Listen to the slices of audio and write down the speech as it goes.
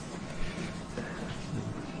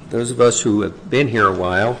Those of us who have been here a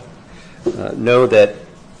while know that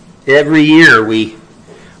every year we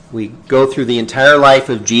go through the entire life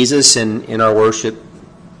of Jesus in our worship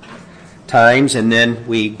times, and then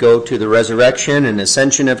we go to the resurrection and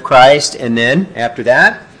ascension of Christ, and then after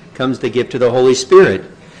that comes the gift of the Holy Spirit.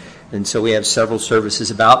 And so we have several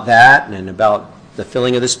services about that and about the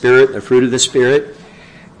filling of the Spirit, the fruit of the Spirit.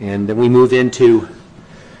 And then we move into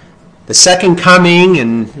the second coming,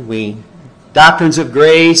 and doctrines of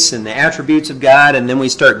grace and the attributes of God, and then we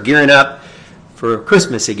start gearing up for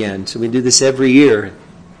Christmas again. So we do this every year.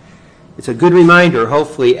 It's a good reminder,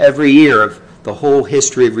 hopefully, every year of the whole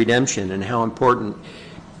history of redemption and how important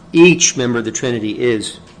each member of the Trinity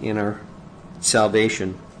is in our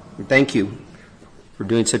salvation. And thank you for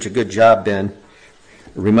doing such a good job, Ben,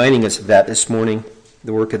 reminding us of that this morning,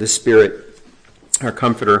 the work of the Spirit, our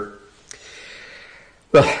Comforter.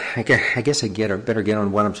 Well, I guess I better get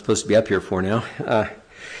on what I'm supposed to be up here for now.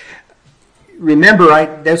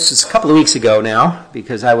 Remember, this is a couple of weeks ago now,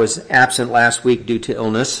 because I was absent last week due to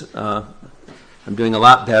illness. I'm doing a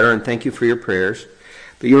lot better, and thank you for your prayers.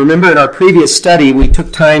 But you remember in our previous study, we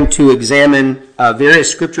took time to examine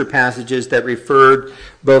various scripture passages that referred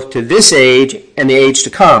both to this age and the age to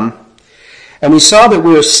come. And we saw that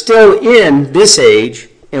we're still in this age,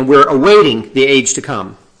 and we're awaiting the age to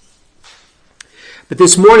come. But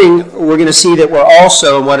this morning, we're going to see that we're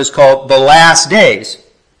also in what is called the last days.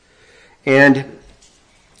 And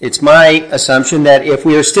it's my assumption that if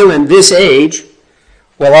we are still in this age,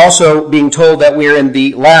 while also being told that we're in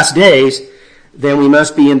the last days, then we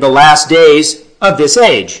must be in the last days of this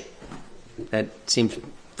age. That seems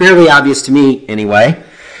fairly obvious to me anyway.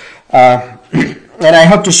 And I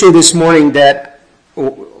hope to show this morning that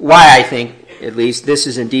why I think, at least, this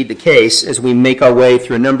is indeed the case as we make our way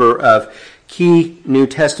through a number of key New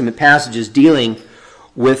Testament passages dealing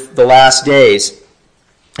with the last days.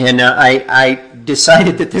 And I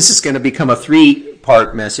decided that this is going to become a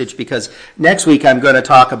three-part message, because next week I'm going to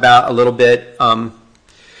talk about a little bit, are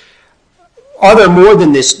there more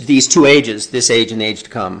than these two ages, this age and the age to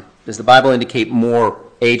come? Does the Bible indicate more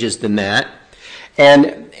ages than that?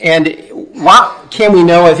 And what can we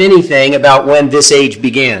know, if anything, about when this age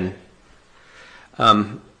began?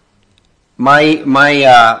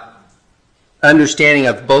 My understanding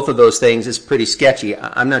of both of those things is pretty sketchy.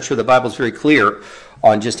 I'm not sure the Bible's very clear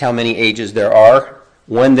on just how many ages there are,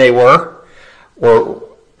 when they were, or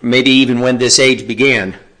maybe even when this age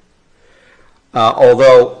began.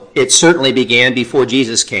 Although it certainly began before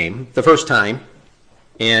Jesus came the first time,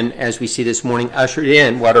 and as we see this morning, ushered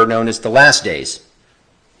in what are known as the last days,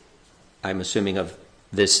 I'm assuming, of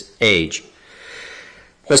this age.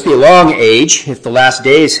 Must be a long age if the last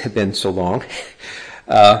days have been so long.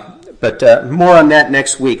 But more on that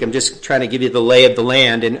next week. I'm just trying to give you the lay of the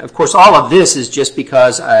land. And, of course, all of this is just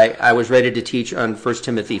because I was ready to teach on 1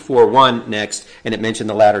 Timothy 4:1 next, and it mentioned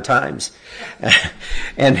the latter times.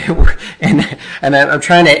 And I'm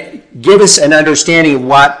trying to give us an understanding of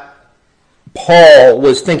what Paul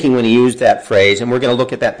was thinking when he used that phrase. And we're going to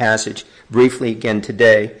look at that passage briefly again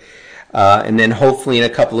today. And then hopefully in a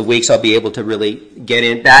couple of weeks I'll be able to really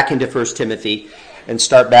get back into 1 Timothy and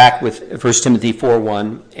start back with 1 Timothy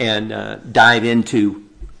 4:1 and dive into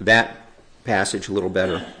that passage a little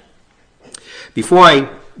better. Before I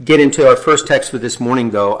get into our first text for this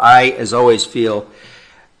morning, though, I, as always, feel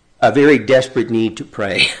a very desperate need to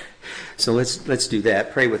pray. So let's do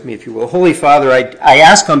that. Pray with me, if you will. Holy Father, I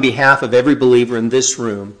ask on behalf of every believer in this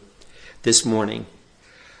room this morning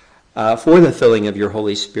for the filling of your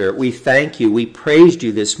Holy Spirit. We thank you. We praised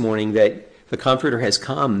you this morning that the Comforter has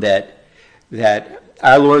come, that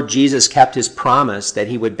our Lord Jesus kept his promise that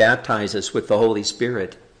he would baptize us with the Holy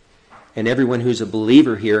Spirit. And everyone who's a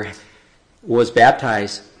believer here was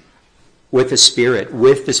baptized with the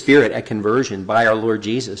Spirit at conversion by our Lord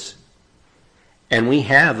Jesus. And we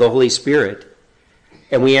have the Holy Spirit.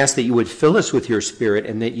 And we ask that you would fill us with your Spirit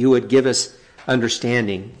and that you would give us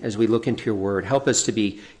understanding as we look into your word. Help us to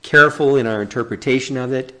be careful in our interpretation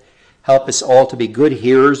of it. Help us all to be good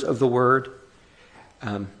hearers of the word.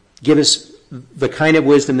 Give us the kind of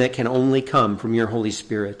wisdom that can only come from your Holy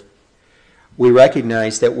Spirit. We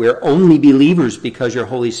recognize that we're only believers because your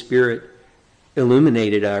Holy Spirit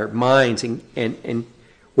illuminated our minds and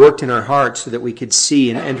worked in our hearts so that we could see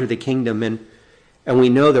and enter the kingdom. And we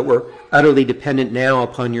know that we're utterly dependent now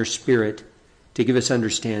upon your Spirit to give us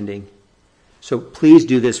understanding. So please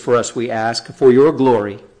do this for us, we ask, for your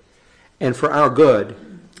glory and for our good.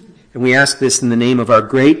 And we ask this in the name of our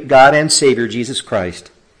great God and Savior, Jesus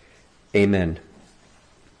Christ. Amen.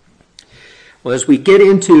 Well, as we get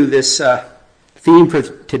into this theme for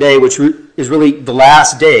today, which is really the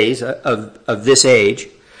last days of this age,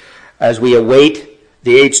 as we await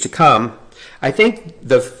the age to come, I think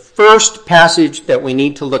the first passage that we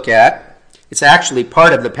need to look at, it's actually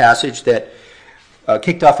part of the passage that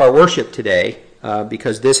kicked off our worship today,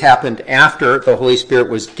 because this happened after the Holy Spirit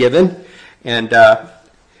was given, and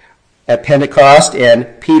at Pentecost,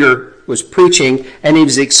 and Peter was preaching, and he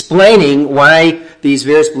was explaining why these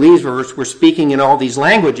various believers were speaking in all these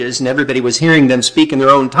languages, and everybody was hearing them speak in their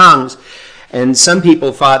own tongues. And some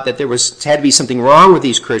people thought that there had to be something wrong with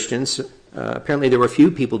these Christians. Apparently there were a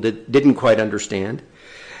few people that didn't quite understand.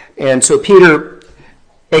 And so Peter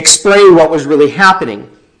explained what was really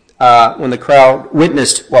happening when the crowd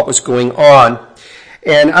witnessed what was going on.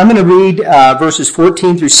 And I'm going to read verses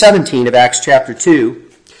 14 through 17 of Acts chapter 2,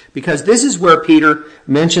 because this is where Peter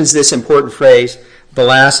mentions this important phrase, the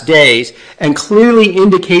last days, and clearly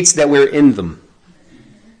indicates that we're in them.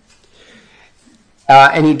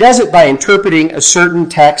 And he does it by interpreting a certain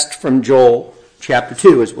text from Joel chapter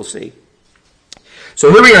 2, as we'll see.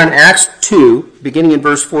 So here we are in Acts 2, beginning in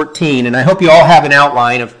verse 14, and I hope you all have an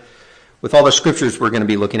outline with all the scriptures we're going to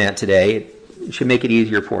be looking at today. It should make it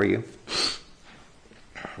easier for you.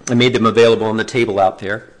 I made them available on the table out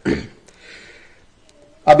there.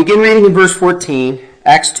 I'll begin reading in verse 14,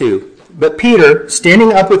 Acts 2. But Peter,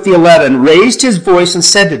 standing up with the 11, raised his voice and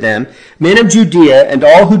said to them, Men of Judea and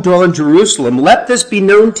all who dwell in Jerusalem, let this be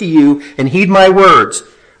known to you and heed my words.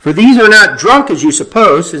 For these are not drunk as you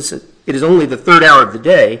suppose, it is only the third hour of the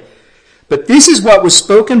day. But this is what was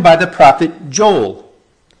spoken by the prophet Joel.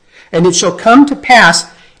 And it shall come to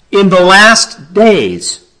pass in the last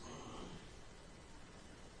days,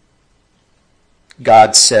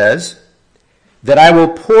 God says, that I will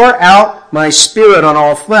pour out my Spirit on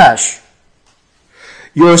all flesh.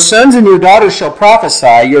 Your sons and your daughters shall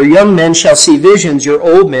prophesy, your young men shall see visions, your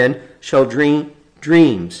old men shall dream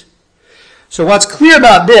dreams. So what's clear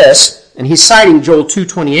about this, and he's citing Joel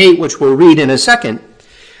 2:28, which we'll read in a second.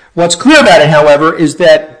 What's clear about it, however, is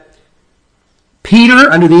that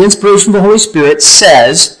Peter, under the inspiration of the Holy Spirit,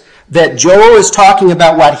 says that Joel is talking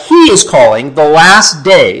about what he is calling the last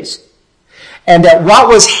days, and that what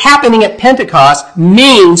was happening at Pentecost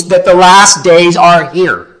means that the last days are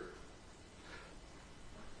here.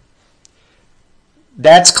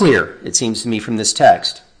 That's clear, it seems to me, from this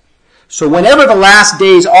text. So whenever the last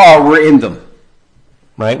days are, we're in them.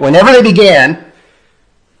 Right? Whenever they began,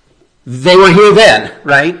 they were here then,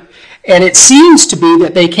 right? And it seems to be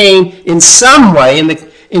that they came in some way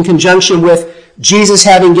in conjunction with Jesus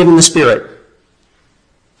having given the Spirit.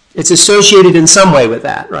 It's associated in some way with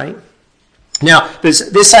that, right? Now,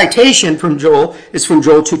 this citation from Joel is from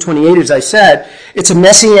Joel 2:28, as I said. It's a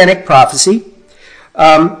messianic prophecy,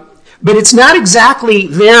 but it's not exactly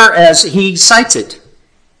there as he cites it.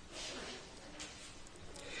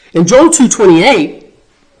 In Joel 2:28,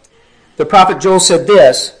 the prophet Joel said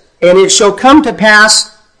this, and it shall come to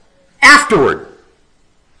pass afterward.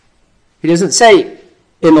 He doesn't say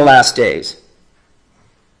in the last days.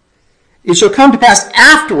 It shall come to pass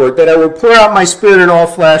afterward that I will pour out my Spirit on all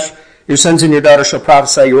flesh. Your sons and your daughters shall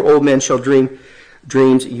prophesy, your old men shall dream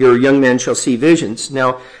dreams, your young men shall see visions.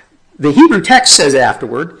 Now, the Hebrew text says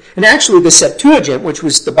afterward, and actually the Septuagint, which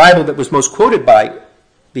was the Bible that was most quoted by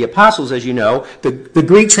the apostles, as you know, the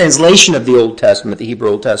Greek translation of the Old Testament, the Hebrew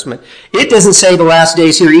Old Testament, it doesn't say the last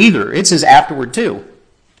days here either. It says afterward too.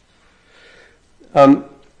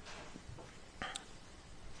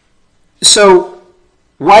 So,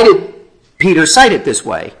 why did Peter cite it this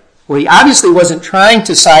way? Well, he obviously wasn't trying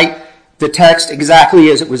to cite the text exactly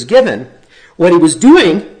as it was given. What he was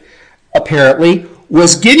doing, apparently,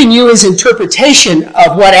 was giving you his interpretation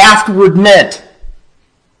of what afterward meant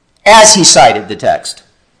as he cited the text.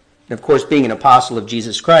 And of course, being an apostle of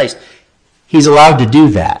Jesus Christ, he's allowed to do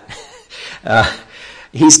that.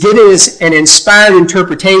 He's giving us an inspired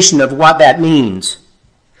interpretation of what that means,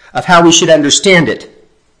 of how we should understand it.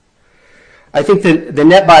 I think the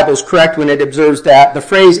Net Bible is correct when it observes that the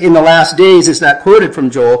phrase "in the last days" is not quoted from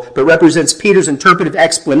Joel, but represents Peter's interpretive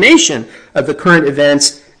explanation of the current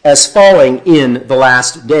events as falling in the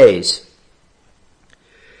last days.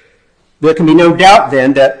 There can be no doubt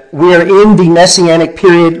then that we are in the messianic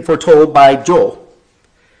period foretold by Joel.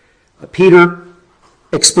 Peter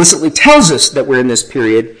explicitly tells us that we're in this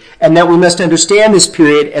period, and that we must understand this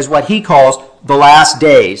period as what he calls the last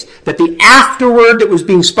days. That the afterward that was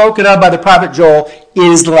being spoken of by the prophet Joel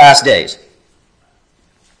is the last days.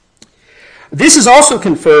 This is also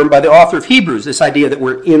confirmed by the author of Hebrews, this idea that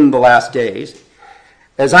we're in the last days.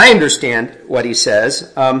 As I understand what he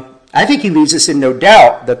says, I think he leaves us in no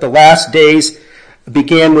doubt that the last days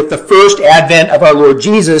began with the first advent of our Lord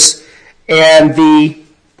Jesus and the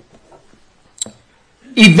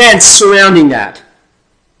events surrounding that.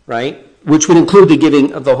 right? Which would include the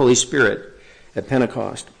giving of the Holy Spirit at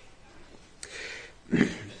Pentecost.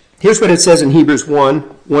 Here's what it says in Hebrews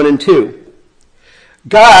 1 and 2.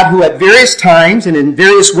 God, who at various times and in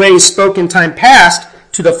various ways spoke in time past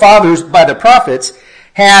to the fathers by the prophets,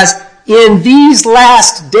 has in these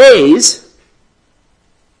last days,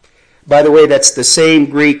 by the way, that's the same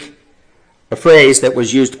Greek phrase that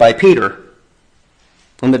was used by Peter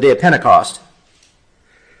on the day of Pentecost.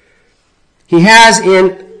 He has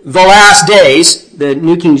in the last days, the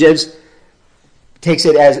New King James takes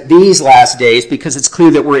it as these last days because it's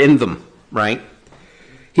clear that we're in them, right?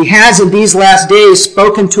 He has in these last days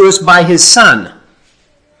spoken to us by his Son,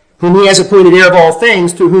 whom he has appointed heir of all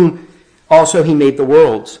things, through whom also he made the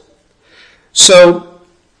worlds. So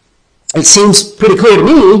it seems pretty clear to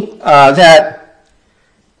me that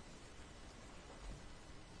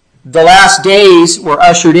the last days were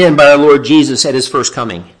ushered in by our Lord Jesus at his first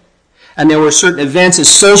coming. And there were certain events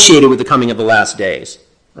associated with the coming of the last days,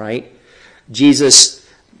 right? Jesus'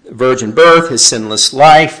 virgin birth, his sinless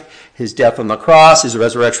life, his death on the cross, his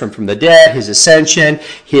resurrection from the dead, his ascension,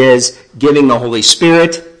 his giving the Holy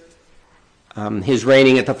Spirit, his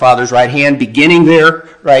reigning at the Father's right hand, beginning there,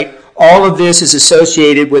 right? All of this is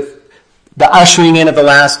associated with the ushering in of the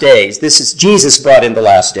last days. This is Jesus brought in the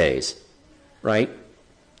last days, right?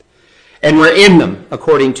 And we're in them,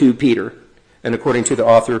 according to Peter and according to the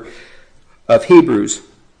author of Hebrews.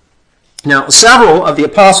 Now, several of the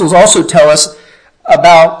apostles also tell us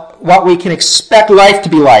about what we can expect life to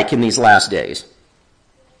be like in these last days.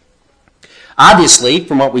 Obviously,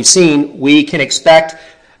 from what we've seen, we can expect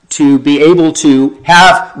to be able to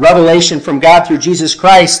have revelation from God through Jesus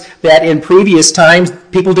Christ that in previous times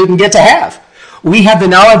people didn't get to have. We have the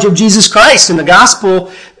knowledge of Jesus Christ and the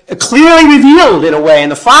gospel clearly revealed in a way,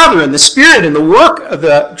 and the Father and the Spirit and the work of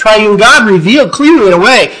the triune God revealed clearly in a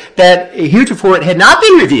way that heretofore it had not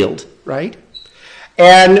been revealed, right?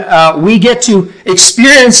 And we get to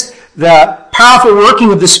experience the powerful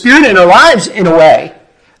working of the Spirit in our lives in a way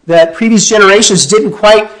that previous generations didn't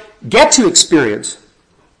quite get to experience.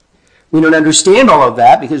 We don't understand all of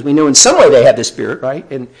that because we know in some way they have the Spirit, right?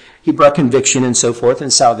 And he brought conviction and so forth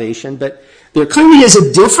and salvation. But there clearly is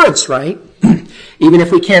a difference, right? Even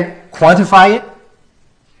if we can't quantify it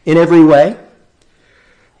in every way.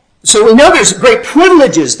 So we know there's great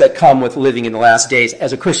privileges that come with living in the last days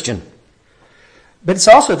as a Christian. But it's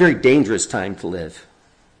also a very dangerous time to live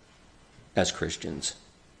as Christians.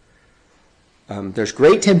 There's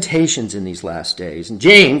great temptations in these last days. And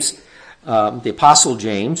James, the Apostle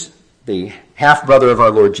James, the half-brother of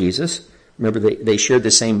our Lord Jesus, remember they shared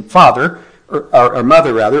the same father, or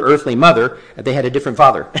mother rather, earthly mother, and they had a different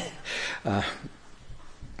father.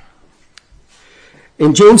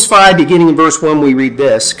 In James 5, beginning in verse 1, we read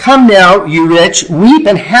this: "Come now, you rich, weep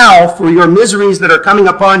and howl for your miseries that are coming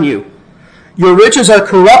upon you. Your riches are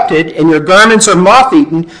corrupted, and your garments are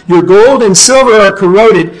moth-eaten. Your gold and silver are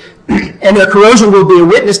corroded, and their corrosion will be a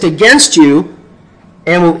witness against you,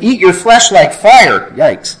 and will eat your flesh like fire."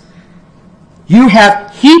 Yikes. "You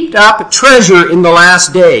have heaped up treasure in the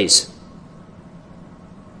last days."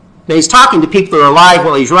 Now he's talking to people that are alive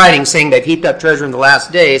while he's writing, saying they've heaped up treasure in the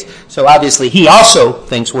last days. So obviously he also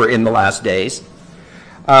thinks we're in the last days.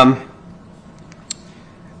 But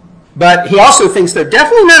he also thinks they're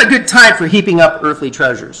definitely not a good time for heaping up earthly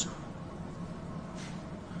treasures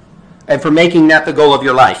and for making that the goal of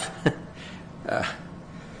your life.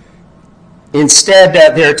 Instead,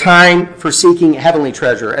 they're time for seeking heavenly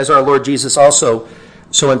treasure, as our Lord Jesus also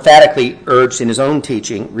so emphatically urged in his own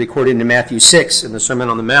teaching, recorded in Matthew 6 in the Sermon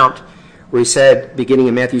on the Mount, where he said, beginning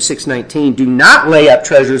in Matthew 6:19, "Do not lay up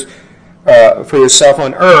treasures for yourself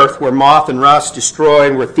on earth, where moth and rust destroy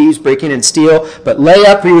and where thieves break in and steal, but lay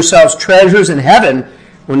up for yourselves treasures in heaven,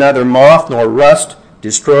 where neither moth nor rust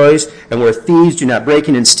destroys, and where thieves do not break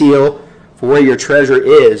in and steal. For where your treasure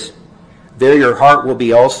is, there your heart will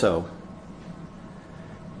be also."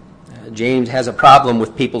 James has a problem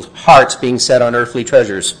with people's hearts being set on earthly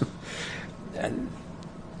treasures.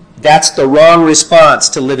 That's the wrong response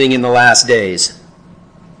to living in the last days.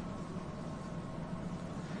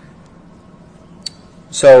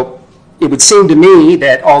 So it would seem to me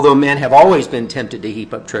that although men have always been tempted to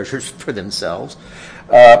heap up treasures for themselves,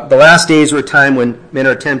 the last days are a time when men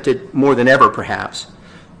are tempted more than ever, perhaps,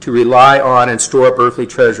 to rely on and store up earthly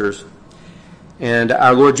treasures. And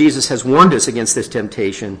our Lord Jesus has warned us against this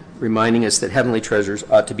temptation, reminding us that heavenly treasures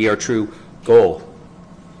ought to be our true goal.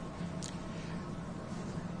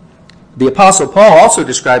 The Apostle Paul also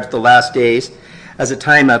describes the last days as a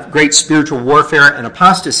time of great spiritual warfare and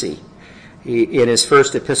apostasy in his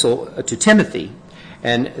first epistle to Timothy.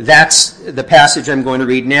 And that's the passage I'm going to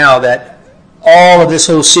read now that all of this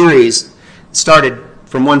whole series started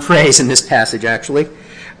from one phrase in this passage, actually.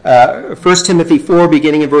 1 Timothy 4,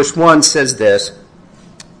 beginning in verse 1, says this.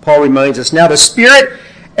 Paul reminds us, "Now the Spirit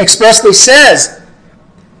expressly says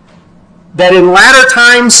that in latter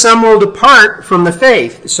times some will depart from the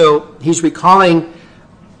faith." So he's recalling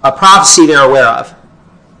a prophecy they're aware of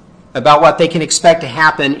about what they can expect to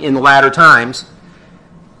happen in the latter times.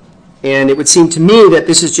 And it would seem to me that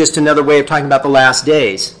this is just another way of talking about the last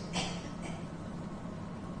days.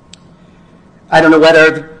 I don't know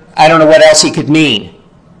what else he could mean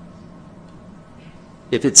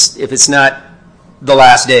if it's not the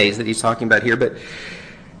last days that he's talking about here. But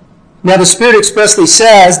now the Spirit expressly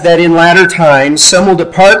says that in latter times some will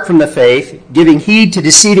depart from the faith, giving heed to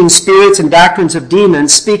deceiving spirits and doctrines of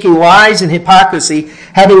demons, speaking lies and hypocrisy,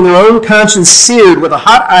 having their own conscience seared with a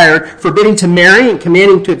hot iron, forbidding to marry and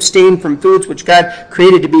commanding to abstain from foods which God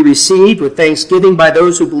created to be received with thanksgiving by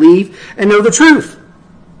those who believe and know the truth.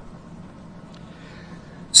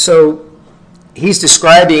 So he's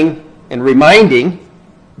describing and reminding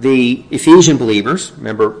the Ephesian believers.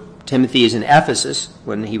 Remember, Timothy is in Ephesus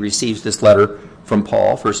when he receives this letter from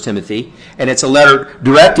Paul, 1 Timothy. And it's a letter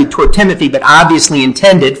directed toward Timothy, but obviously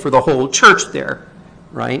intended for the whole church there,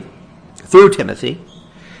 right? Through Timothy.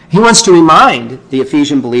 He wants to remind the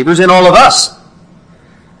Ephesian believers and all of us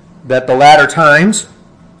that the latter times,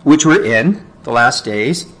 which we're in, the last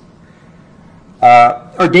days,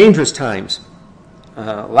 are dangerous times.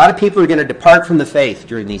 A lot of people are going to depart from the faith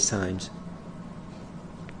during these times.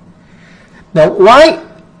 Now,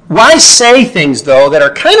 why say things, though, that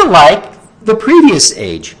are kind of like the previous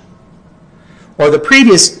age? Or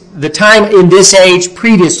the time in this age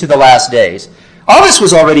previous to the last days? All this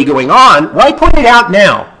was already going on. Why point it out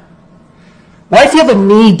now? Why feel the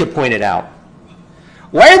need to point it out?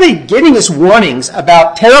 Why are they giving us warnings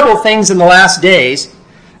about terrible things in the last days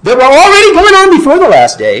that were already going on before the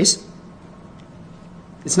last days?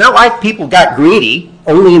 It's not like people got greedy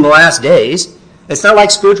only in the last days. It's not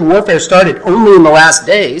like spiritual warfare started only in the last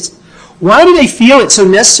days. Why do they feel it's so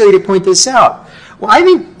necessary to point this out? Well, I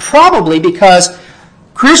think probably because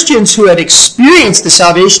Christians who have experienced the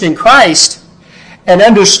salvation in Christ and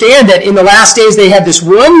understand that in the last days they have this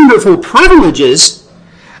wonderful privileges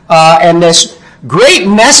and this great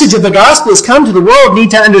message of the gospel has come to the world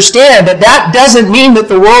need to understand that that doesn't mean that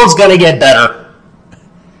the world's going to get better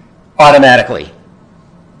automatically.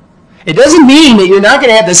 It doesn't mean that you're not going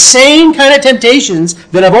to have the same kind of temptations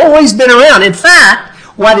that have always been around. In fact,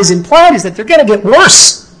 what is implied is that they're going to get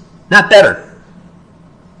worse, not better.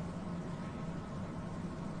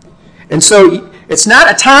 And so it's not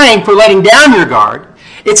a time for letting down your guard.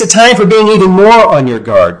 It's a time for being even more on your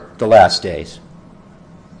guard the last days.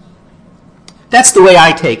 That's the way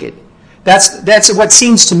I take it. That's what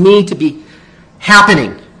seems to me to be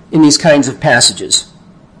happening in these kinds of passages.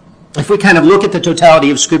 If we kind of look at the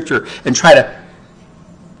totality of Scripture and try to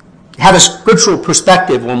have a scriptural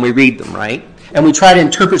perspective when we read them, right? And we try to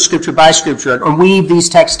interpret Scripture by Scripture or weave these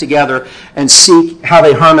texts together and seek how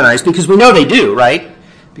they harmonize, because we know they do, right?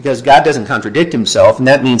 Because God doesn't contradict himself, and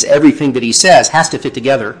that means everything that he says has to fit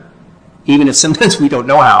together, even if sometimes we don't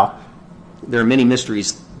know how. There are many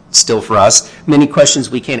mysteries still for us, many questions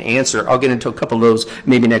we can't answer. I'll get into a couple of those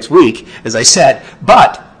maybe next week, as I said.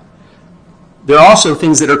 But there are also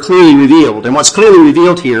things that are clearly revealed. And what's clearly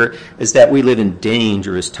revealed here is that we live in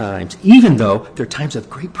dangerous times, even though they're times of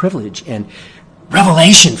great privilege and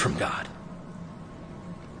revelation from God.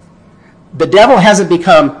 The devil hasn't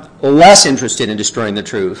become less interested in destroying the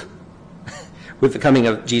truth with the coming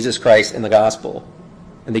of Jesus Christ and the gospel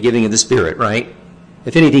and the giving of the Spirit, right?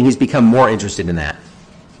 If anything, he's become more interested in that,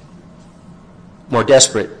 more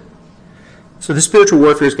desperate. So the spiritual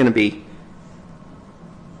warfare is going to be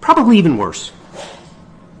probably even worse.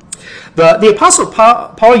 The Apostle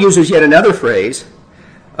Paul uses yet another phrase.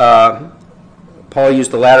 Paul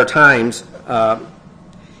used the latter times.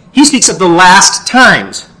 He speaks of the last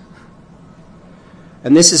times.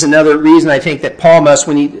 And this is another reason I think that Paul must,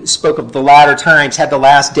 when he spoke of the latter times, had the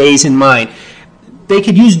last days in mind. They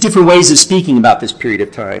could use different ways of speaking about this period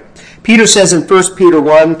of time. Peter says in 1 Peter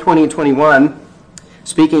 1, 20 and 21,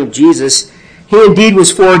 speaking of Jesus, he indeed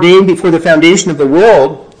was foreordained before the foundation of the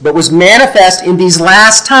world, but was manifest in these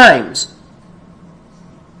last times.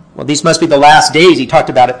 Well, these must be the last days he talked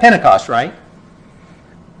about at Pentecost, right?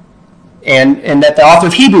 And that the author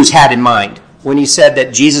of Hebrews had in mind when he said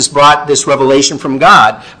that Jesus brought this revelation from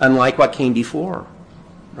God, unlike what came before,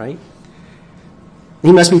 right?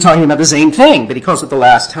 He must be talking about the same thing, but he calls it the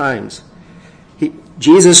last times.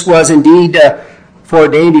 Jesus was indeed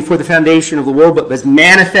foreordained before the foundation of the world, but was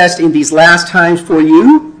manifest in these last times for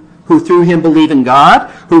you, who through him believe in God,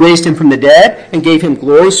 who raised him from the dead and gave him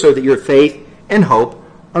glory, so that your faith and hope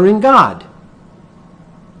are in God.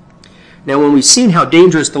 Now, when we've seen how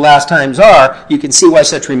dangerous the last times are, you can see why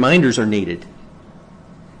such reminders are needed.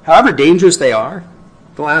 However dangerous they are,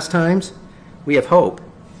 the last times, we have hope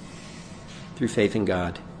through faith in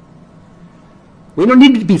God. We don't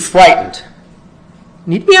need to be frightened.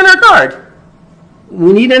 We need to be on our guard.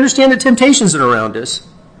 We need to understand the temptations that are around us.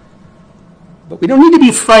 But we don't need to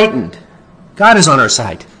be frightened. God is on our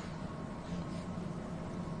side.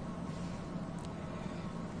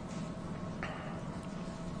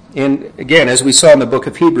 And again, as we saw in the book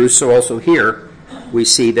of Hebrews, so also here, we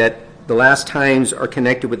see that the last times are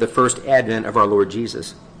connected with the first advent of our Lord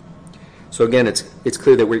Jesus. So again, it's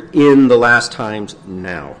clear that we're in the last times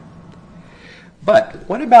now. But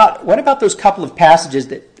what about those couple of passages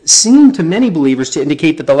that seem to many believers to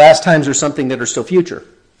indicate that the last times are something that are still future?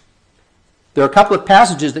 There are a couple of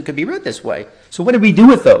passages that could be read this way. So what do we do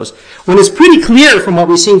with those? When it's pretty clear from what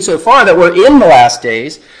we've seen so far that we're in the last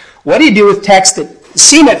days, what do you do with texts that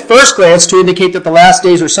seem at first glance to indicate that the last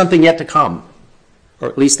days are something yet to come? Or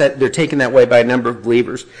at least that they're taken that way by a number of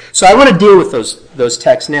believers. So I want to deal with those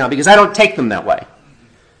texts now because I don't take them that way.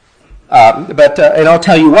 And I'll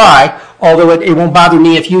tell you why, although it won't bother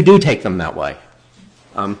me if you do take them that way.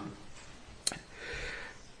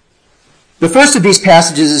 The first of these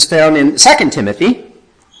passages is found in 2 Timothy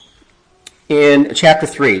in chapter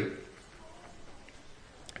 3,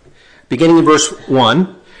 beginning in verse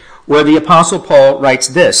 1, where the Apostle Paul writes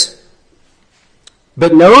this: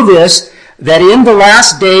 "But know this, that in the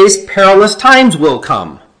last days perilous times will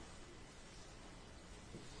come.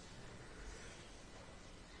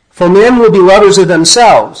 For men will be lovers of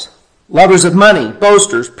themselves, lovers of money,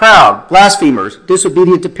 boasters, proud, blasphemers,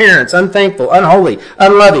 disobedient to parents, unthankful, unholy,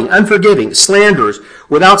 unloving, unforgiving, slanderers,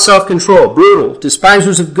 without self-control, brutal,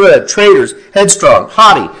 despisers of good, traitors, headstrong,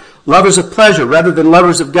 haughty, lovers of pleasure rather than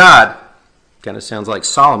lovers of God." Kind of sounds like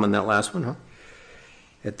Solomon, that last one, huh?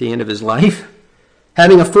 At the end of his life.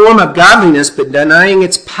 "Having a form of godliness, but denying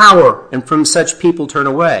its power, and from such people turn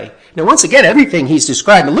away." Now, once again, everything he's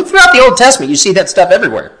described, and look throughout the Old Testament, you see that stuff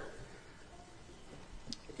everywhere.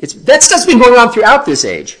 That stuff's been going on throughout this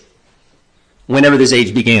age, whenever this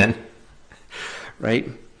age began, right?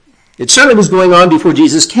 It certainly was going on before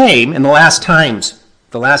Jesus came, and the last times,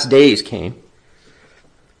 the last days came.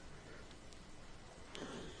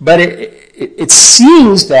 But it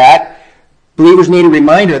seems that believers need a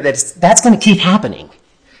reminder that that's going to keep happening,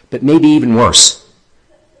 but maybe even worse.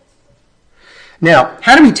 Now,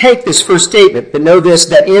 how do we take this first statement, "But know this,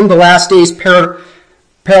 that in the last days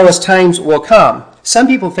perilous times will come"? Some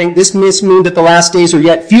people think this must mean that the last days are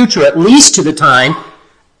yet future, at least to the time,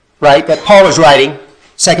 right, that Paul is writing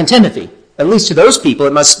 2 Timothy. At least to those people,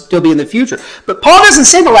 it must still be in the future. But Paul doesn't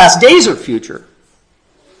say the last days are future.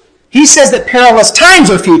 He says that perilous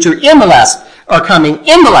times are future are coming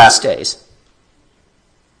in the last days.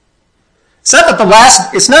 It's not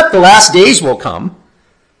the last days will come.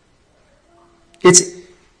 It's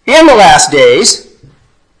in the last days,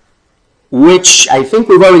 which I think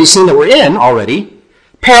we've already seen that we're in already.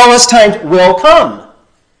 Perilous times will come.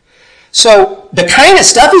 So the kind of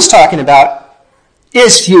stuff he's talking about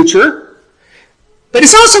is future, but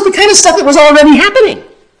it's also the kind of stuff that was already happening.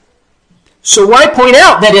 So why point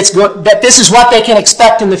out that this is what they can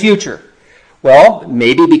expect in the future? Well,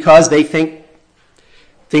 maybe because they think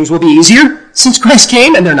things will be easier since Christ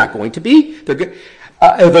came, and they're not going to be. They're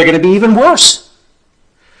going to be even worse.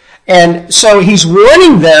 And so he's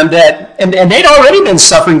warning them that, and they'd already been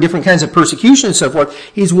suffering different kinds of persecution and so forth.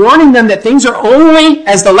 He's warning them that things are only,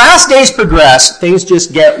 as the last days progress, things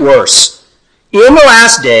just get worse. In the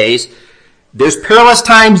last days, there's perilous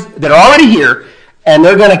times that are already here, and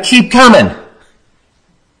they're going to keep coming.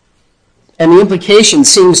 And the implication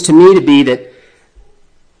seems to me to be that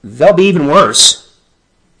they'll be even worse.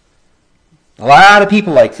 A lot of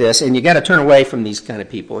people like this, and you got to turn away from these kind of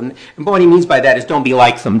people. And what he means by that is don't be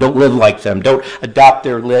like them, don't live like them, don't adopt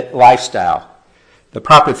their lifestyle. The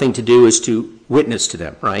proper thing to do is to witness to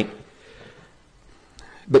them, right?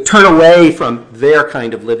 But turn away from their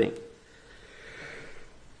kind of living.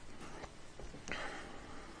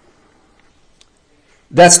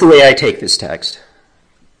 That's the way I take this text.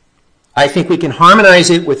 I think we can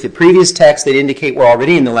harmonize it with the previous texts that indicate we're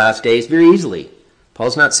already in the last days very easily.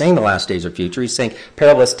 Paul's not saying the last days are future. He's saying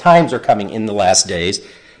perilous times are coming in the last days,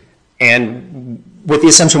 and with the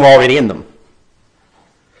assumption we're already in them.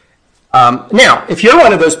 Now, if you're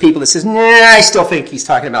one of those people that says, I still think he's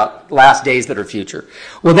talking about last days that are future,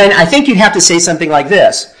 well then I think you'd have to say something like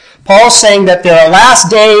this. Paul's saying that there are last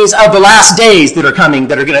days of the last days that are coming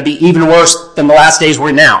that are going to be even worse than the last days we're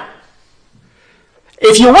in now.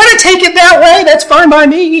 If you want to take it that way, that's fine by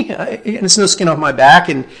me. And it's no skin off my back,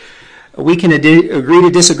 and we can agree to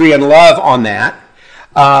disagree on love on that.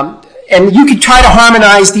 And you could try to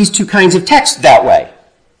harmonize these two kinds of texts that way.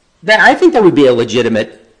 I think that would be a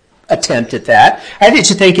legitimate attempt at that.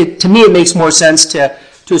 To me, it makes more sense to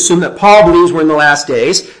assume that Paul believes we're in the last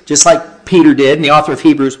days, just like Peter did, and the author of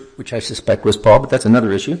Hebrews, which I suspect was Paul, but that's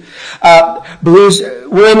another issue, believes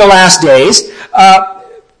we're in the last days,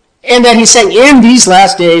 and that he's saying, in these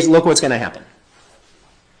last days, look what's going to happen.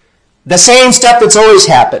 The same stuff that's always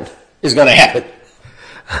happened is going to happen.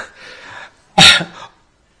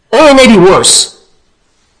 Only maybe worse.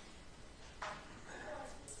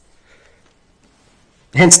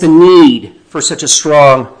 Hence the need for such a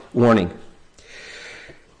strong warning.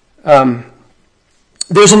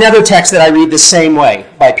 There's another text that I read the same way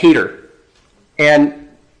by Peter. And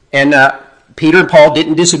Peter and Paul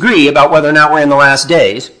didn't disagree about whether or not we're in the last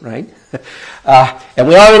days, right? And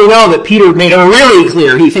we already know that Peter made it really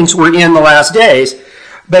clear he thinks we're in the last days.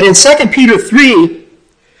 But in 2 Peter 3,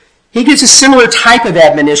 he gives a similar type of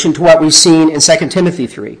admonition to what we've seen in 2 Timothy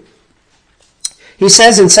 3. He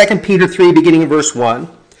says in 2 Peter 3, beginning in verse 1,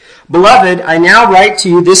 "Beloved, I now write to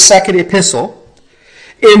you this second epistle,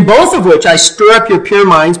 in both of which I stir up your pure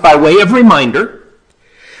minds by way of reminder,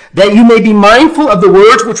 that you may be mindful of the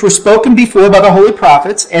words which were spoken before by the holy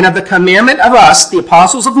prophets, and of the commandment of us, the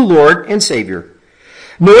apostles of the Lord and Savior.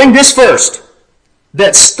 Knowing this first,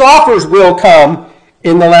 that scoffers will come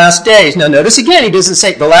in the last days." Now notice again, he doesn't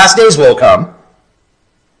say the last days will come.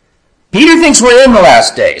 Peter thinks we're in the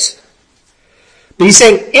last days. But he's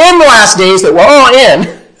saying in the last days that we're all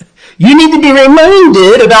in, you need to be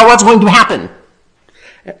reminded about what's going to happen.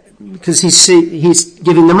 Because he's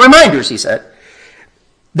giving them reminders, he said.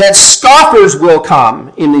 That scoffers will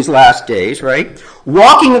come in these last days, right?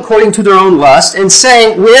 Walking according to their own lust and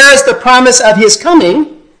saying, "Where is the promise of his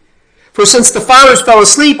coming? For since the fathers fell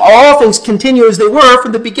asleep, all things continue as they were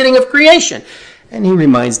from the beginning of creation." And he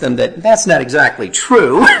reminds them that that's not exactly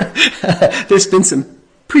true. There's been some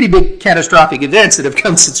pretty big catastrophic events that have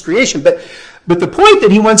come since creation. But the point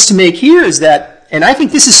that he wants to make here is that, and I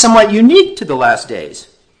think this is somewhat unique to the last days,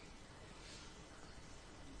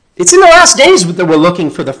 it's in the last days that we're looking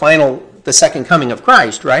for the second coming of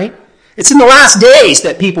Christ, right? It's in the last days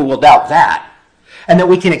that people will doubt that, and that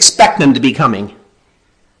we can expect them to be coming.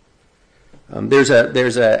 There's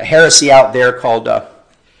a heresy out there called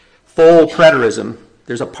full preterism.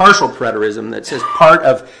 There's a partial preterism that says part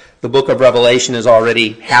of the book of Revelation has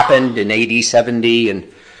already happened in AD 70,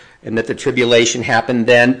 and that the tribulation happened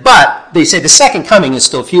then. But they say the second coming is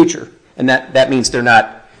still future, and that means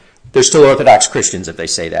they're still Orthodox Christians if they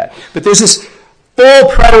say that. But there's this full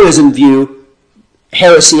preterism view,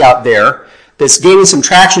 heresy out there, that's gaining some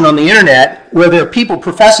traction on the internet, where there are people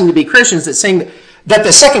professing to be Christians that saying that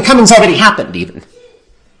the second coming's already happened even.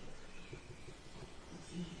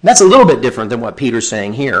 That's a little bit different than what Peter's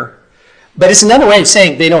saying here. But it's another way of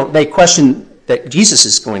saying they question that Jesus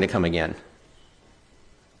is going to come again.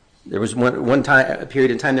 There was a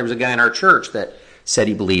period in time, there was a guy in our church that said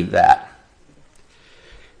he believed that.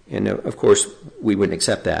 And of course, we wouldn't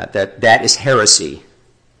accept that. That is heresy.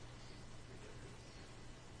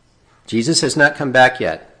 Jesus has not come back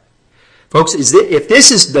yet. Folks, if this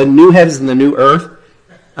is the new heavens and the new earth,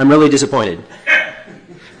 I'm really disappointed.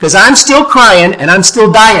 Because I'm still crying and I'm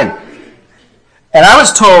still dying. And I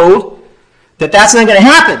was told that that's not going to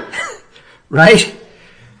happen. Right?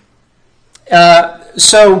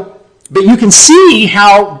 But you can see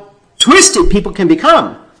how twisted people can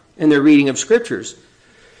become in their reading of scriptures.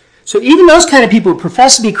 So even those kind of people who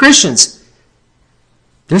profess to be Christians,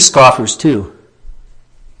 they're scoffers too.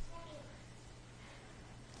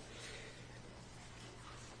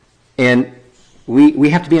 And we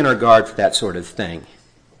have to be on our guard for that sort of thing.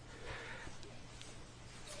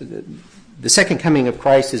 The second coming of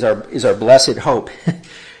Christ is our blessed hope.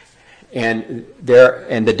 and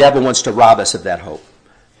the devil wants to rob us of that hope.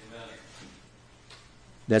 Amen.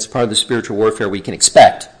 That's part of the spiritual warfare we can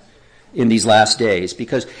expect in these last days.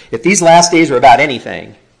 Because if these last days are about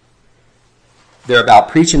anything, they're about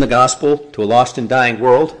preaching the gospel to a lost and dying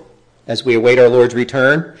world as we await our Lord's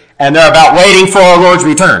return, and they're about waiting for our Lord's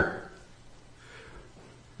return.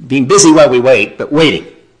 Being busy while we wait, but waiting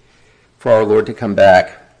for our Lord to come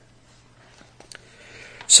back.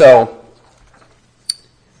 So,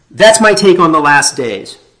 that's my take on the last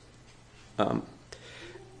days of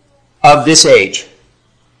this age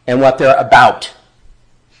and what they're about.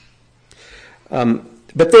 But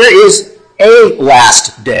there is a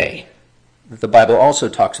last day that the Bible also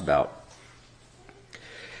talks about.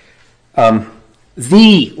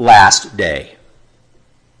 The last day.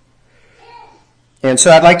 And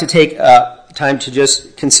so I'd like to take time to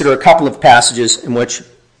just consider a couple of passages in which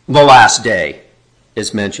the last day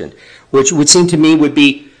is mentioned, which would seem to me would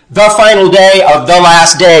be the final day of the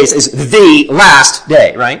last days, is the last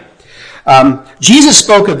day, right? Jesus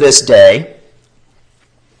spoke of this day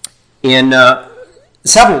in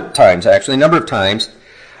several times, actually, a number of times.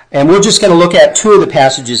 And we're just going to look at two of the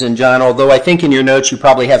passages in John, although I think in your notes you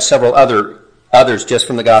probably have several others just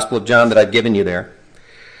from the Gospel of John that I've given you there.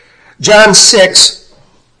 John 6,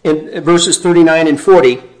 in verses 39 and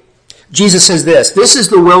 40, Jesus says this, "This is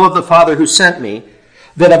the will of the Father who sent me,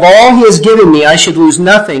 that of all he has given me I should lose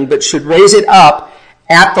nothing, but should raise it up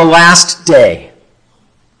at the last day."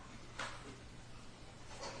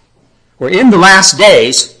 We're in the last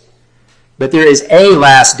days, but there is a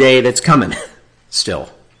last day that's coming still.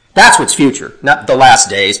 That's what's future. Not the last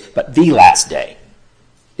days, but the last day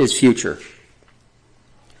is future.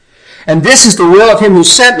 "And this is the will of him who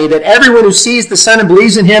sent me, that everyone who sees the Son and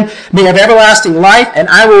believes in him may have everlasting life, and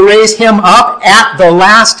I will raise him up at the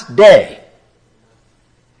last day."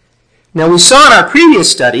 Now we saw in our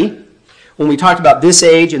previous study, when we talked about this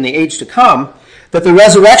age and the age to come, that the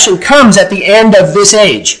resurrection comes at the end of this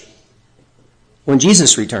age, when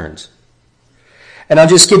Jesus returns. And I'll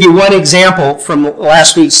just give you one example from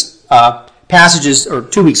last week's passages, or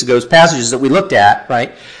 2 weeks ago's passages that we looked at,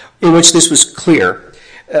 right, in which this was clear.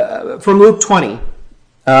 From Luke 20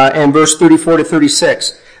 and verse 34 to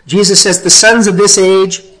 36, Jesus says, "The sons of this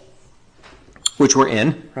age," which we're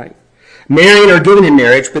in, right, "marrying or given in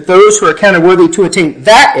marriage, but those who are counted worthy to attain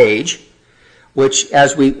that age," which,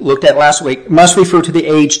 as we looked at last week, must refer to the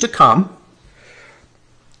age to come.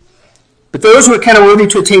 "But those who are counted worthy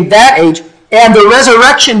to attain that age and the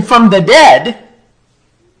resurrection from the dead,"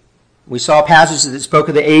 we saw passages that spoke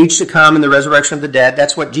of the age to come and the resurrection of the dead.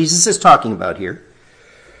 That's what Jesus is talking about here.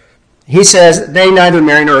 He says, "They neither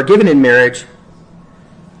marry nor are given in marriage,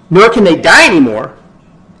 nor can they die anymore,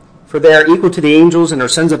 for they are equal to the angels and are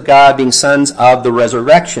sons of God, being sons of the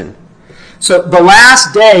resurrection." So the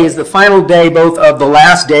last day is the final day both of the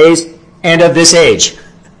last days and of this age,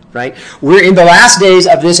 right? We're in the last days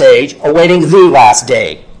of this age, awaiting the last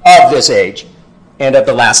day of this age and of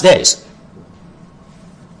the last days.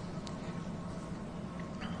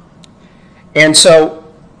 And so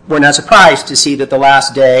we're not surprised to see that the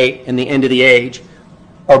last day and the end of the age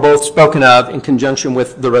are both spoken of in conjunction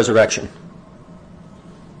with the resurrection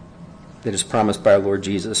that is promised by our Lord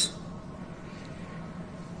Jesus.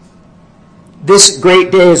 This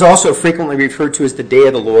great day is also frequently referred to as the Day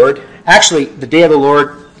of the Lord. Actually, the Day of the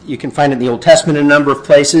Lord, you can find it in the Old Testament in a number of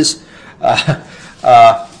places.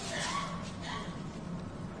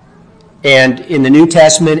 And in the New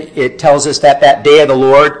Testament, it tells us that that Day of the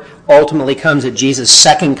Lord ultimately comes at Jesus'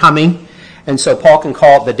 second coming. And so Paul can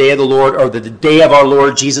call it the Day of the Lord, or the Day of our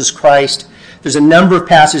Lord Jesus Christ. There's a number of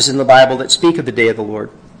passages in the Bible that speak of the Day of the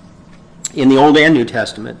Lord in the Old and New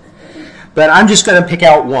Testament. But I'm just going to pick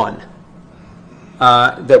out one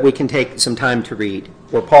that we can take some time to read,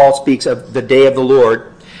 where Paul speaks of the Day of the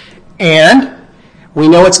Lord. And we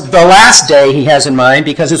know it's the last day he has in mind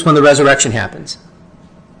because it's when the resurrection happens.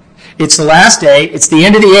 It's the last day. It's the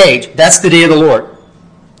end of the age. That's the Day of the Lord.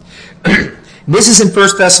 This is in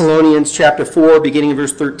 1 Thessalonians chapter 4, beginning in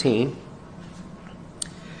verse 13,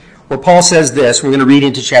 where Paul says this. We're going to read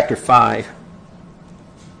into chapter 5.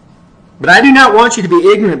 "But I do not want you to be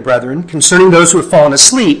ignorant, brethren, concerning those who have fallen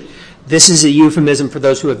asleep." This is a euphemism for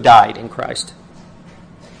those who have died in Christ.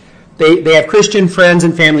 They have Christian friends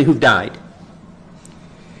and family who've died.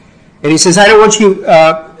 And he says, "I don't want you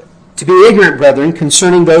to be ignorant, brethren,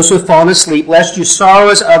 concerning those who have fallen asleep, lest you sorrow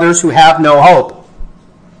as others who have no hope."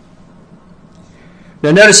 Now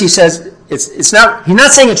notice he says, he's not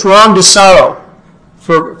saying it's wrong to sorrow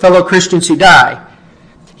for fellow Christians who die.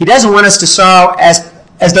 He doesn't want us to sorrow as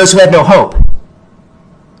those who have no hope.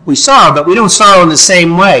 We sorrow, but we don't sorrow in the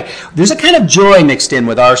same way. There's a kind of joy mixed in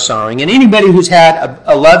with our sorrowing. And anybody who's had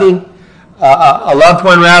a loved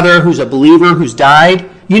one rather, who's a believer, who's died,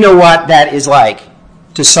 you know what that is like,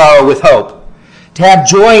 to sorrow with hope. To have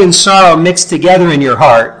joy and sorrow mixed together in your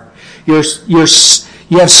heart. You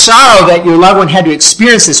have sorrow that your loved one had to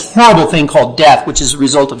experience this horrible thing called death, which is a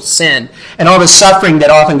result of sin, and all the suffering that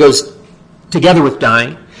often goes together with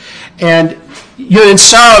dying. And you're in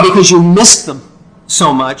sorrow because you miss them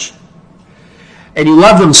so much, and you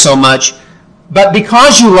love them so much. But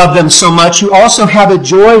because you love them so much, you also have a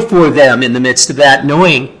joy for them in the midst of that,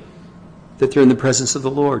 knowing that they're in the presence of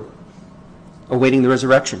the Lord, awaiting the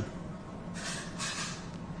resurrection.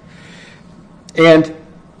 And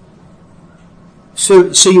so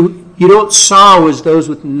you don't sorrow as those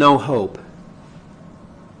with no hope,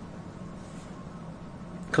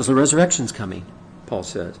 because the resurrection's coming. Paul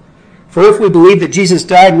says. For if we believe that Jesus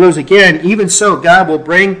died and rose again, even so God will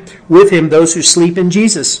bring with him those who sleep in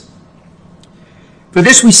Jesus. For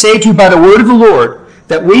this we say to you by the word of the Lord,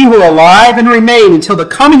 that we who are alive and remain until the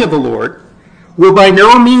coming of the Lord will by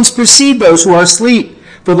no means precede those who are asleep.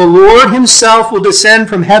 For the Lord himself will descend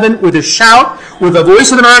from heaven with a shout, with the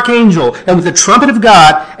voice of an archangel, and with the trumpet of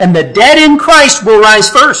God, and the dead in Christ will rise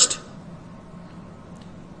first.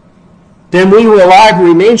 Then we who are alive and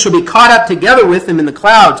remain shall be caught up together with them in the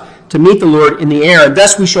clouds to meet the Lord in the air, and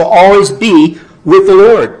thus we shall always be with the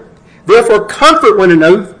Lord. Therefore comfort one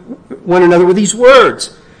another with these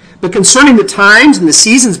words. But concerning the times and the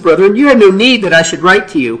seasons, brethren, you have no need that I should write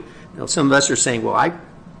to you. Now, some of us are saying, well, I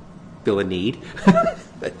feel a need.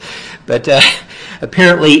 but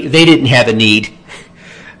apparently they didn't have a need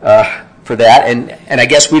for that, and I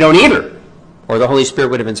guess we don't either. Or the Holy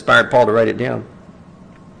Spirit would have inspired Paul to write it down.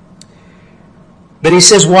 But he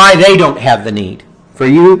says why they don't have the need. For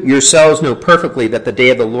you yourselves know perfectly that the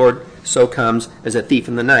day of the Lord so comes as a thief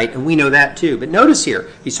in the night, and we know that too. But notice here,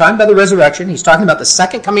 he's talking about the resurrection, he's talking about the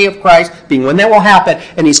second coming of Christ, being when that will happen,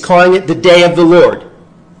 and he's calling it the day of the Lord.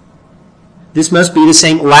 This must be the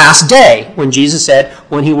same last day when Jesus said,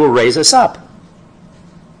 when he will raise us up.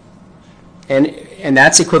 And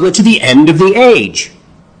that's equivalent to the end of the age.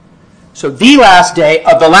 So the last day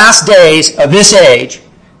of the last days of this age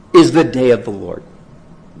is the day of the Lord.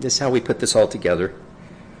 This is how we put this all together.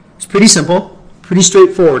 It's pretty simple, pretty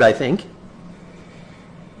straightforward, I think.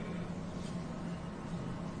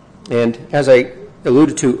 And as I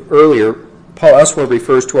alluded to earlier, Paul elsewhere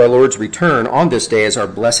refers to our Lord's return on this day as our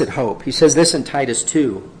blessed hope. He says this in Titus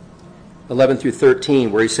 2, 11 through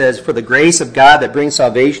 13, where he says, For the grace of God that brings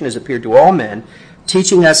salvation has appeared to all men,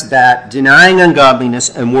 teaching us that, denying ungodliness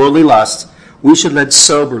and worldly lusts, we should live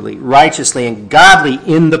soberly, righteously, and godly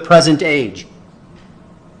in the present age.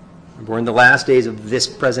 We're in the last days of this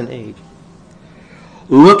present age.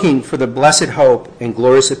 Looking for the blessed hope and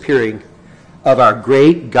glorious appearing of our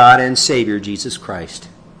great God and Savior, Jesus Christ.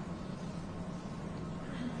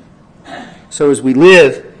 So as we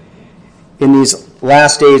live in these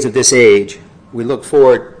last days of this age, we look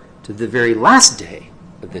forward to the very last day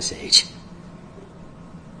of this age.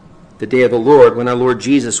 The day of the Lord, when our Lord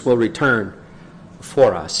Jesus will return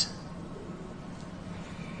for us.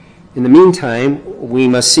 In the meantime, we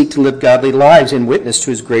must seek to live godly lives and witness to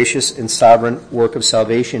his gracious and sovereign work of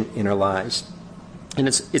salvation in our lives. And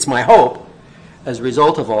it's my hope, as a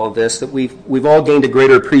result of all of this, that we've all gained a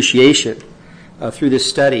greater appreciation through this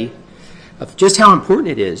study of just how important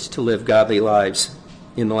it is to live godly lives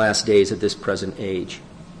in the last days of this present age.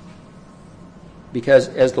 Because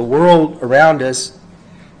as the world around us,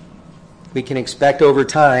 we can expect over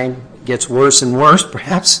time, gets worse and worse,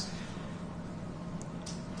 perhaps,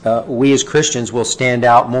 we as Christians will stand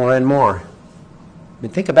out more and more. I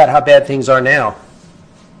mean, think about how bad things are now.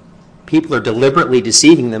 People are deliberately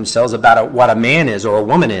deceiving themselves about what a man is or a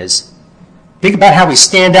woman is. Think about how we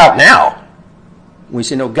stand out now. We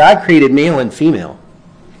say, no, God created male and female,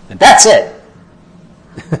 and that's it.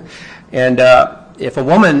 And if a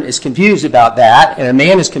woman is confused about that, and a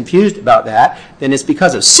man is confused about that, then it's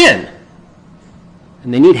because of sin.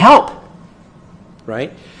 And they need help,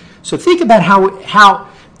 right? So think about how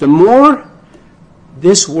the more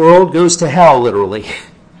this world goes to hell, literally,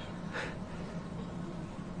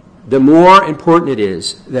 the more important it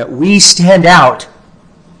is that we stand out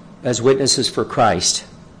as witnesses for Christ.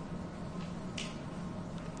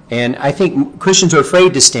 And I think Christians are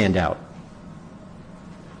afraid to stand out.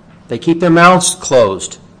 They keep their mouths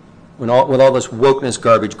closed with all this wokeness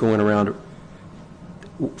garbage going around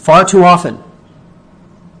far too often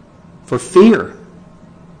for fear.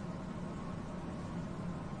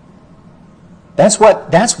 That's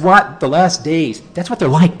what the last days, that's what they're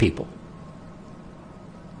like, people.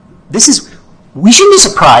 We shouldn't be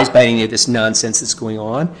surprised by any of this nonsense that's going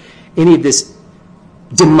on, any of this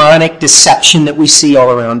demonic deception that we see all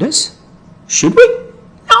around us. Should we?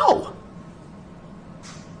 No.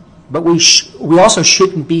 But we also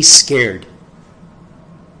shouldn't be scared.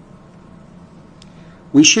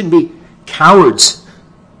 We shouldn't be cowards.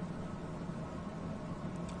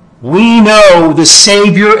 We know the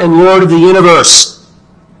Savior and Lord of the universe,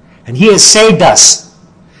 and he has saved us.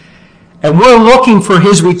 And we're looking for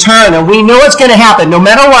his return, and we know it's going to happen, no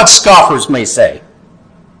matter what scoffers may say.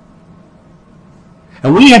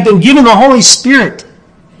 And we have been given the Holy Spirit,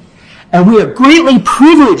 and we are greatly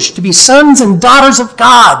privileged to be sons and daughters of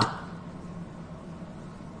God.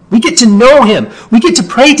 We get to know him. We get to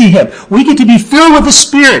pray to him. We get to be filled with the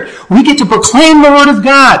Spirit. We get to proclaim the Word of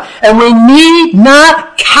God. And we need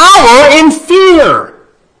not cower in fear.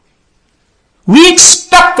 We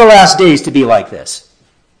expect the last days to be like this.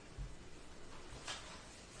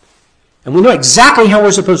 And we know exactly how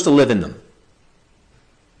we're supposed to live in them.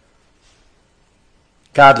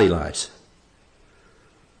 Godly lives.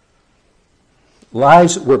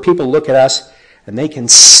 Lives where people look at us and they can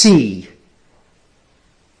see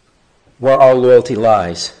where our loyalty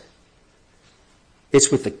lies. It's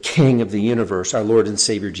with the King of the universe, our Lord and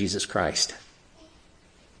Savior, Jesus Christ.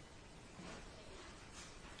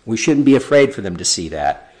 We shouldn't be afraid for them to see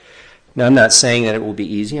that. Now, I'm not saying that it will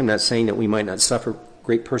be easy. I'm not saying that we might not suffer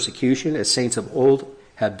great persecution, as saints of old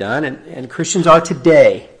have done, and Christians are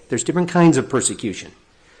today. There's different kinds of persecution.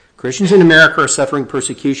 Christians in America are suffering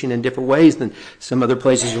persecution in different ways than some other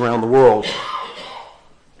places around the world.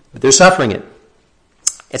 But they're suffering it.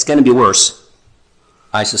 It's going to be worse,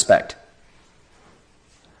 I suspect.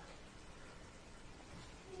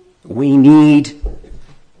 We need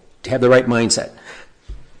to have the right mindset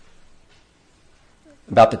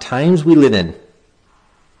about the times we live in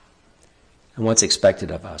and what's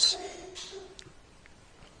expected of us.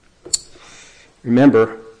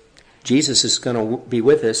 Remember, Jesus is going to be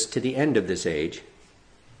with us to the end of this age,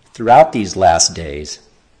 throughout these last days.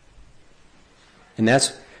 And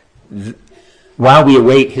that's while we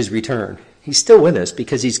await his return. He's still with us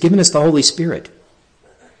because he's given us the Holy Spirit,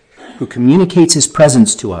 who communicates his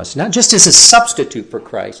presence to us, not just as a substitute for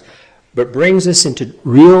Christ, but brings us into the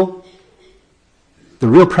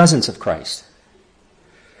real presence of Christ.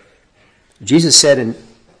 Jesus said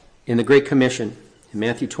in the Great Commission, in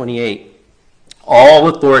Matthew 28, all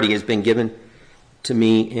authority has been given to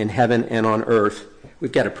me in heaven and on earth.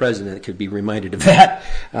 We've got a president that could be reminded of that.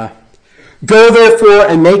 Go therefore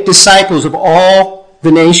and make disciples of all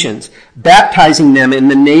the nations, baptizing them in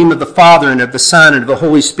the name of the Father and of the Son and of the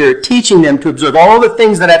Holy Spirit, teaching them to observe all the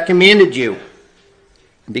things that I've commanded you.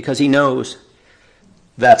 And because he knows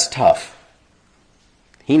that's tough.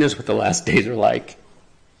 He knows what the last days are like.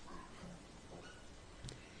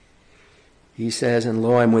 He says, and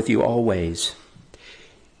lo, I'm with you always,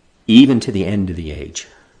 even to the end of the age.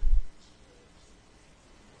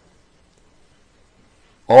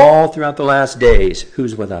 All throughout the last days,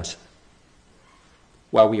 who's with us?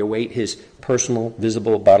 While we await his personal,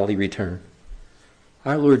 visible, bodily return.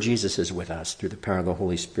 Our Lord Jesus is with us through the power of the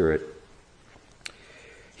Holy Spirit.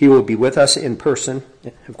 He will be with us in person,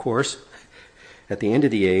 of course, at the end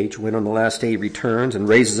of the age, when on the last day he returns and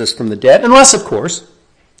raises us from the dead, unless, of course,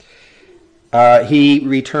 he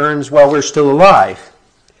returns while we're still alive.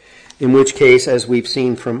 In which case, as we've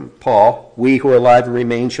seen from Paul, we who are alive and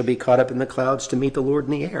remain shall be caught up in the clouds to meet the Lord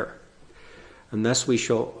in the air. And thus we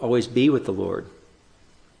shall always be with the Lord.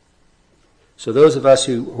 So those of us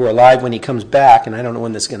who are alive when he comes back, and I don't know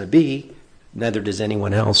when that's going to be, neither does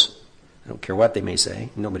anyone else. I don't care what they may say.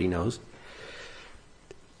 Nobody knows.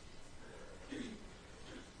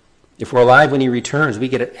 If we're alive when he returns, we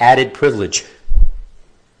get an added privilege.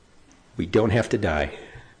 We don't have to die.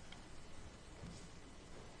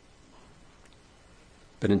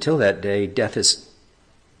 But until that day, death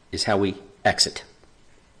is how we exit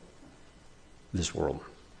this world.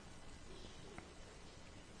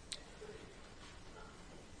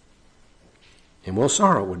 And we'll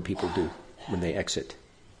sorrow when people do, when they exit.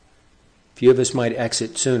 Few of us might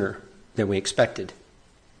exit sooner than we expected.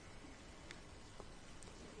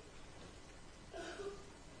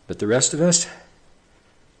 But the rest of us,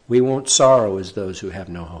 we won't sorrow as those who have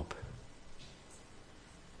no hope.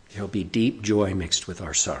 There will be deep joy mixed with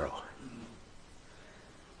our sorrow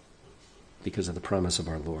because of the promise of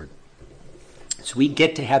our Lord. So we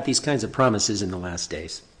get to have these kinds of promises in the last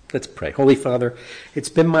days. Let's pray. Holy Father, it's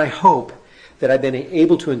been my hope that I've been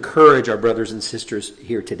able to encourage our brothers and sisters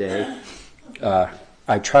here today.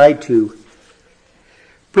 I tried to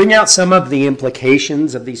bring out some of the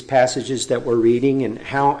implications of these passages that we're reading and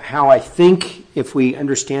how I think, if we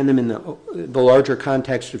understand them in the larger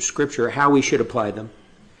context of Scripture, how we should apply them.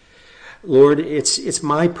 Lord, it's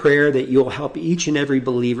my prayer that you'll help each and every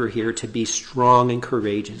believer here to be strong and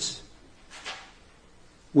courageous.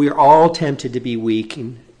 We are all tempted to be weak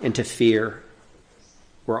and to fear.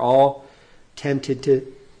 We're all tempted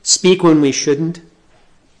to speak when we shouldn't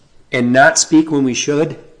and not speak when we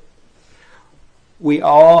should. We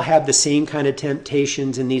all have the same kind of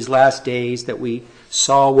temptations in these last days that we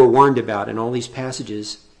were warned about in all these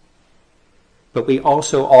passages. But we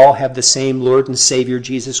also all have the same Lord and Savior,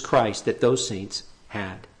 Jesus Christ, that those saints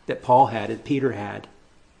had, that Paul had, and Peter had.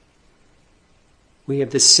 We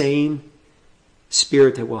have the same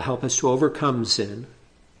Spirit that will help us to overcome sin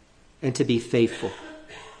and to be faithful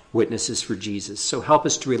witnesses for Jesus. So help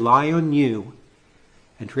us to rely on you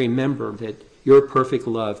and to remember that Your perfect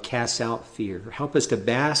love casts out fear. Help us to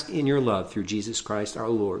bask in your love through Jesus Christ our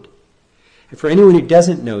Lord. And for anyone who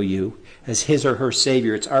doesn't know you as his or her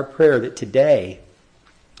Savior, it's our prayer that today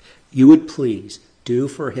you would please do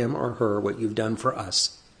for him or her what you've done for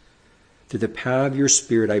us. Through the power of your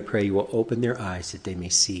Spirit, I pray you will open their eyes that they may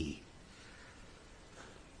see.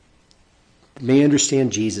 They may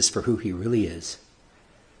understand Jesus for who he really is,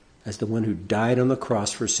 as the one who died on the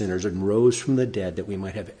cross for sinners and rose from the dead that we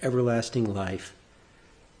might have everlasting life.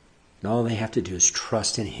 And all they have to do is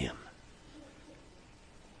trust in him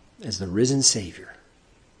as the risen Savior.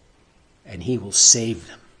 And he will save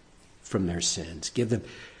them from their sins, give them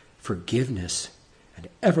forgiveness and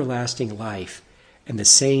everlasting life and the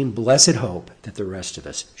same blessed hope that the rest of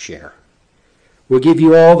us share. We'll give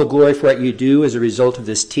you all the glory for what you do as a result of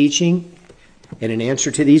this teaching and in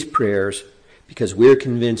answer to these prayers, because we're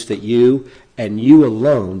convinced that you and you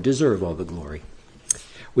alone deserve all the glory.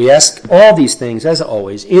 We ask all these things, as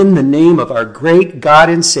always, in the name of our great God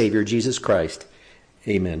and Savior, Jesus Christ.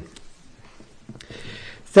 Amen.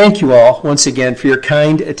 Thank you all once again for your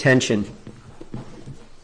kind attention.